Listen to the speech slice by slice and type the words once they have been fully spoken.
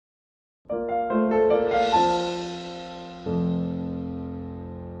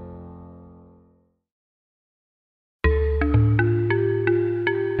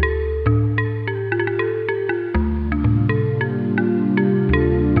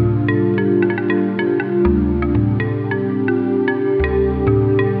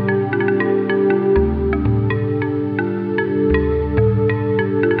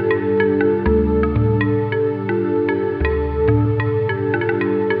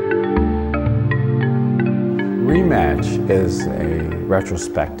Rematch is a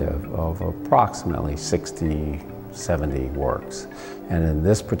retrospective of approximately 60, 70 works. And in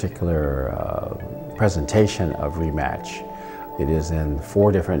this particular presentation of Rematch, it is in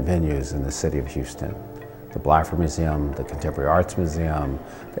 4 different venues in the city of Houston. The Blaffer Museum, the Contemporary Arts Museum,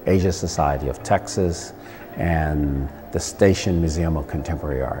 the Asia Society of Texas, and the Station Museum of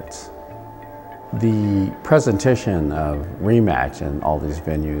Contemporary Arts. The presentation of Rematch in all these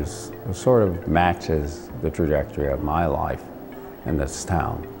venues sort of matches the trajectory of my life in this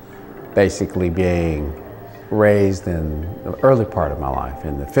town. Basically being raised in the early part of my life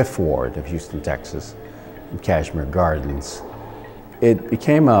in the 5th Ward of Houston, Texas, in Cashmere Gardens. It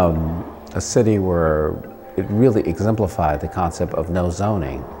became a city where it really exemplified the concept of no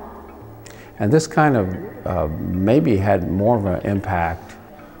zoning. And this kind of maybe had more of an impact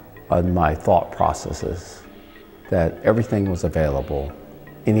on my thought processes, that everything was available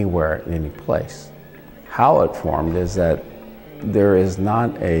anywhere, in any place. How it formed is that there is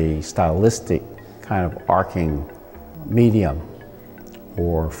not a stylistic kind of arcing medium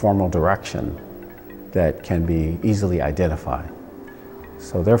or formal direction that can be easily identified.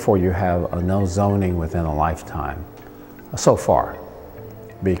 So therefore you have a no zoning within a lifetime, so far,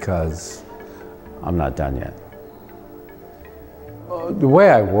 because I'm not done yet. The way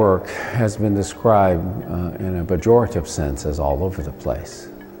I work has been described in a pejorative sense as all over the place,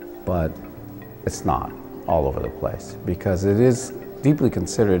 but it's not all over the place, because it is deeply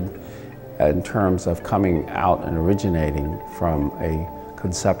considered in terms of coming out and originating from a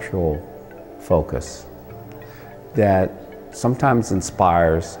conceptual focus that sometimes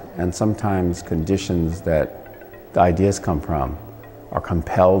inspires and sometimes conditions that the ideas come from are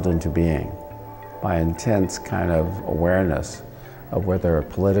compelled into being by intense kind of awareness of whether a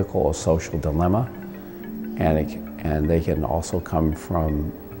political or social dilemma, and they can also come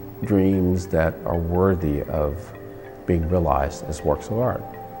from dreams that are worthy of being realized as works of art.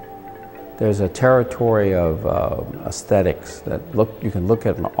 There's a territory of aesthetics that you can look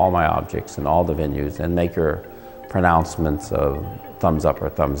at all my objects in all the venues and make your pronouncements of thumbs up or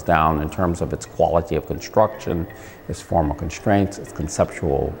thumbs down in terms of its quality of construction, its formal constraints, its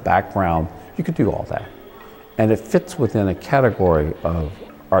conceptual background. You could do all that. And it fits within a category of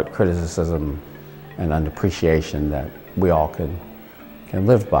art criticism and an appreciation that we all can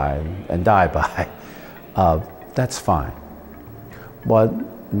live by and die by. That's fine. But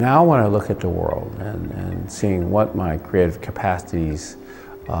now when I look at the world and seeing what my creative capacities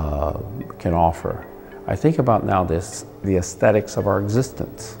can offer, I think about now the aesthetics of our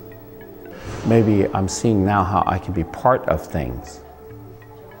existence. Maybe I'm seeing now how I can be part of things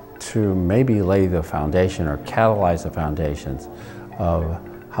to maybe lay the foundation or catalyze the foundations of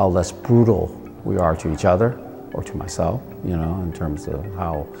how less brutal we are to each other or to myself, you know, in terms of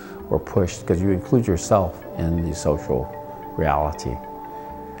how we're pushed, because you include yourself in the social reality,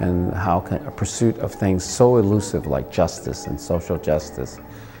 and how can a pursuit of things so elusive like justice and social justice,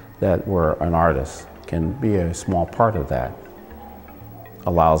 that where an artist can be a small part of that,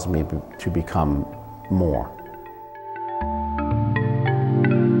 allows me to become more.